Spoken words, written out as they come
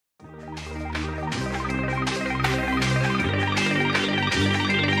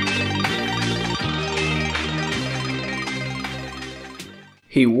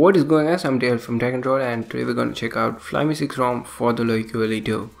Hey, what is going on guys? I'm Dale from Tech Control, and today we're going to check out Flyme 6 ROM for the Volte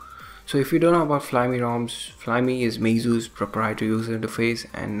 2. So if you don't know about Flyme ROMs, Flyme is Meizu's proprietary user interface,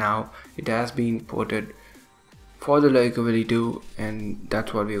 and now it has been ported for the Volte 2, and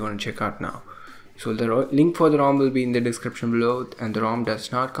that's what we're going to check out now. So the link for the ROM will be in the description below, and the ROM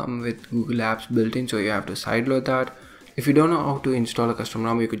does not come with Google Apps built in, so you have to sideload that. If you don't know how to install a custom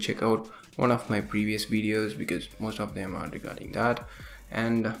ROM, you could check out one of my previous videos because most of them are regarding that.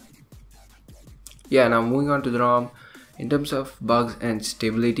 And yeah, now moving on to the ROM. In terms of bugs and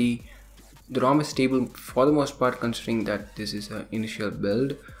stability, the ROM is stable for the most part considering that this is an initial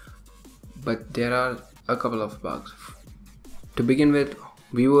build, but there are a couple of bugs. To begin with,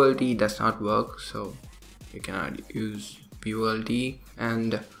 Volte does not work, so you cannot use Volte.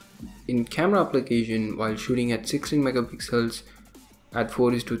 And in camera application, while shooting at 16 megapixels at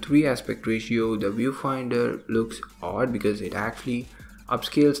 4:3 aspect ratio, the viewfinder looks odd because it actually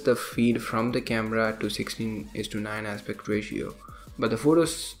upscales the feed from the camera to 16:9 aspect ratio, but the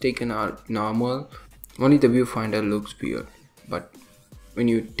photos taken are normal. Only the viewfinder looks weird, but when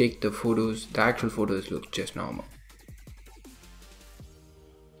you take the photos, the actual photos look just normal.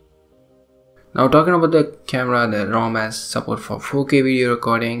 Now talking about the camera, the ROM has support for 4K video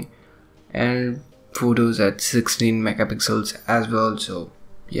recording and photos at 16 megapixels as well, so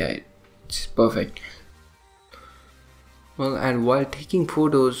yeah, it's perfect. Well, and while taking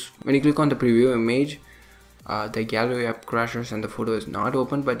photos, when you click on the preview image, the gallery app crashes and the photo is not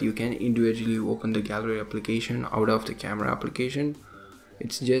open, but you can individually open the gallery application out of the camera application.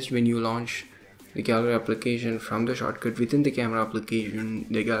 It's just when you launch the gallery application from the shortcut within the camera application,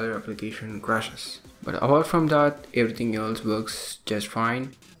 the gallery application crashes. But apart from that, everything else works just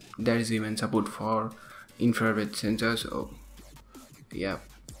fine. There is even support for infrared sensors, so yeah,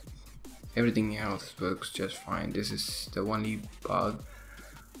 everything else works just fine. This is the only bug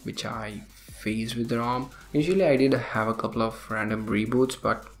which I faced with the ROM. Initially I did have a couple of random reboots,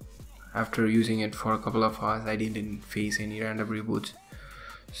 but after using it for a couple of hours I didn't face any random reboots.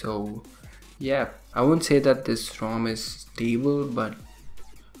 So yeah, I won't say that this ROM is stable, but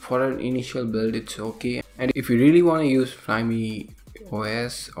for an initial build it's okay. And if you really want to use Flyme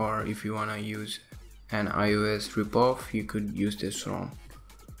OS, or if you want to use an iOS ripoff, you could use this ROM.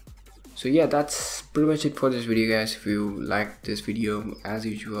 So yeah, that's pretty much it for this video guys. If you liked this video, as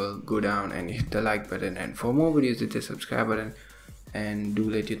usual, go down and hit the like button, and for more videos hit the subscribe button, and do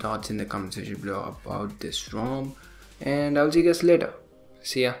let your thoughts in the comment section below about this ROM, and I'll see you guys later.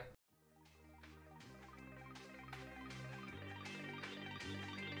 See ya.